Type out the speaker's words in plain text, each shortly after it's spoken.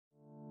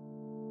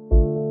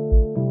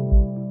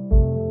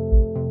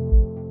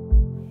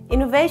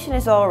Innovation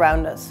is all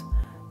around us,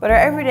 but our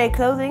everyday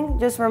clothing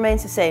just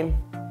remains the same.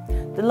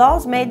 The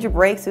last major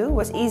breakthrough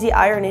was easy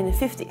iron in the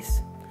 50s.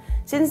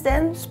 Since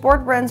then,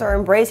 sport brands are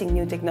embracing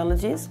new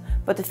technologies,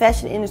 but the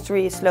fashion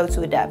industry is slow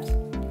to adapt.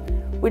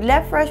 With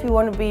Labfresh, we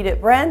want to be the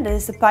brand that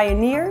is the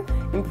pioneer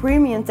in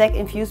premium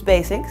tech-infused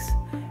basics.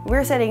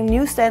 We're setting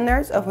new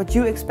standards of what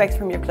you expect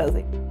from your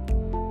clothing.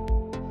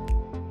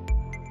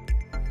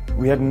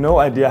 We had no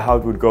idea how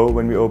it would go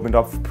when we opened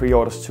up for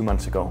pre-orders 2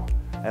 months ago.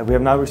 We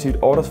have now received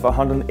orders for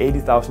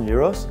 180,000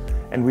 euros,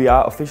 and we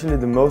are officially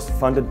the most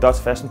funded Dutch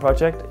fashion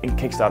project in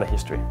Kickstarter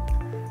history.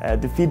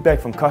 The feedback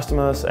from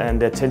customers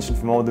and the attention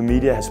from all the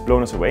media has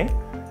blown us away,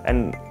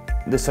 and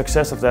the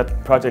success of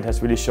that project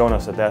has really shown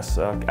us that there's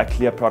a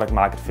clear product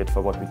market fit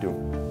for what we do.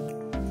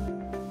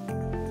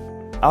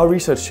 Our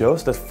research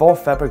shows that 4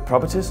 fabric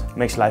properties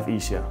makes life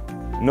easier.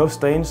 No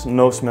stains,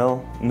 no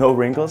smell, no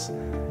wrinkles,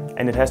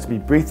 and it has to be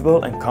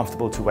breathable and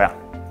comfortable to wear.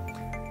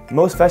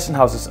 Most fashion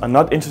houses are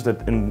not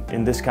interested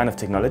in this kind of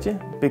technology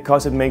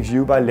because it makes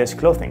you buy less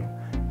clothing.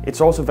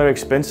 It's also very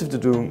expensive to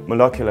do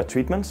molecular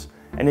treatments,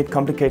 and it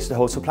complicates the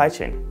whole supply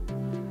chain.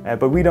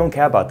 But we don't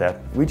care about that.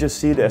 We just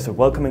see it as a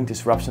welcoming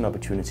disruption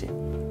opportunity.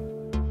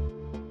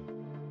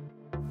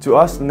 To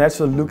us, the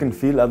natural look and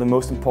feel are the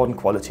most important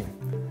quality.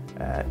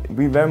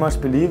 We very much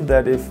believe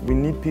that if we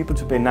need people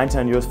to pay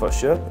 99 euros for a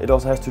shirt, it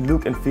also has to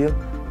look and feel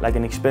like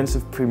an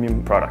expensive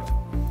premium product.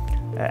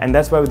 And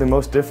that's why we're the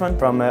most different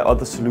from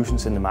other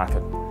solutions in the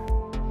market.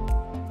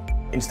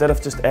 Instead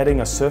of just adding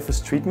a surface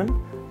treatment,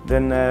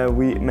 then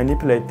we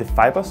manipulate the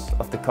fibers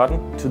of the cotton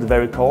to the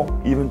very core,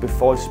 even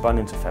before it's spun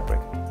into fabric.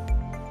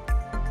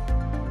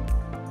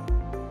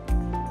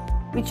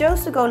 We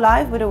chose to go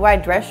live with a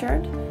white dress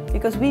shirt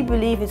because we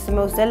believe it's the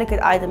most delicate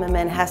item a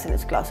man has in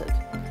his closet.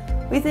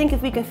 We think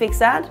if we can fix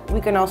that,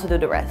 we can also do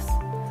the rest.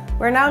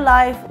 We're now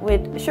live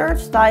with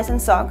shirts, ties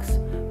and socks,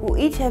 who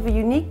each have a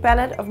unique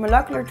palette of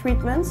molecular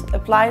treatments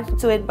applied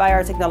to it by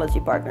our technology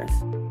partners.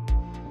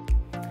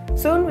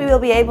 Soon we will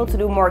be able to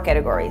do more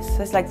categories,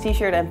 such like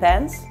t-shirt and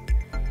pants.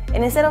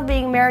 And instead of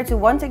being married to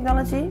one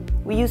technology,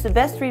 we use the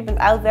best treatment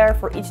out there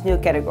for each new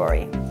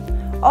category.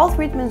 All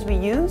treatments we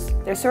use,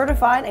 they're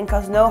certified and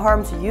cause no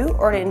harm to you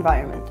or the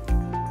environment.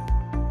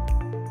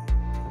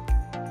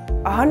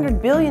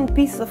 100 billion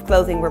pieces of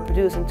clothing were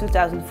produced in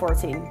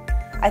 2014.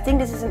 I think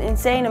this is an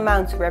insane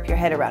amount to wrap your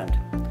head around.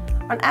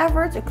 On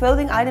average, a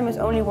clothing item is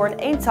only worn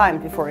 8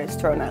 times before it's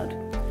thrown out.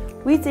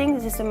 We think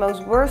this is the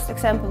most worst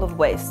example of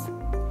waste.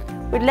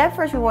 With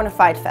Labfresh we want to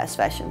fight fast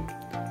fashion,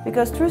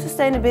 because true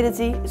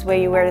sustainability is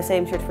when you wear the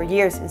same shirt for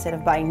years instead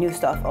of buying new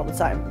stuff all the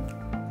time.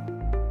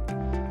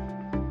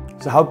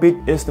 So how big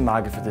is the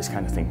market for this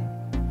kind of thing?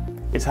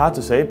 It's hard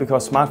to say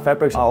because smart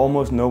fabrics are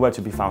almost nowhere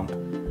to be found.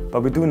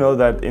 But we do know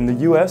that in the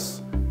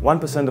US,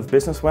 1% of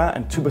business wear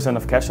and 2%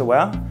 of casual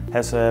wear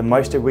has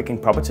moisture wicking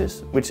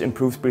properties, which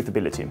improves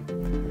breathability.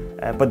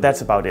 But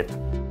that's about it.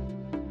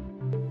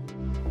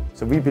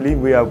 So we believe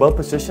we are well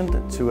positioned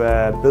to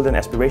build an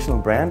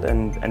aspirational brand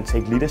and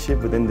take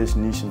leadership within this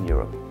niche in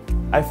Europe.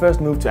 I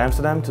first moved to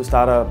Amsterdam to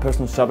start a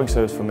personal shopping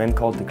service for men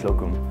called The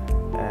Cloakroom.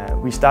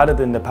 We started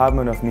in the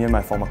apartment of me and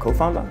my former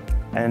co-founder,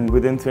 and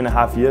within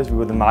 3.5 years we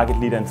were the market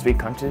leader in 3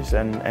 countries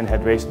and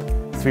had raised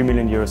 3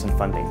 million euros in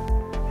funding.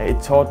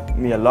 It taught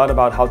me a lot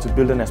about how to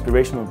build an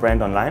aspirational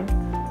brand online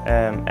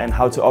and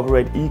how to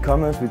operate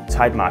e-commerce with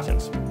tight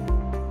margins.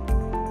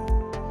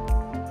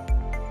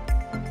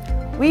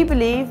 We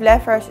believe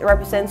Labfresh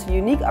represents a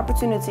unique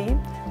opportunity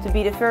to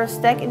be the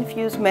first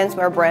tech-infused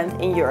menswear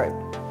brand in Europe,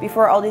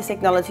 before all these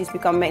technologies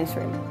become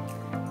mainstream.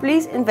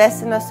 Please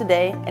invest in us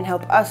today and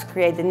help us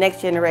create the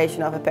next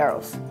generation of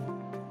apparels.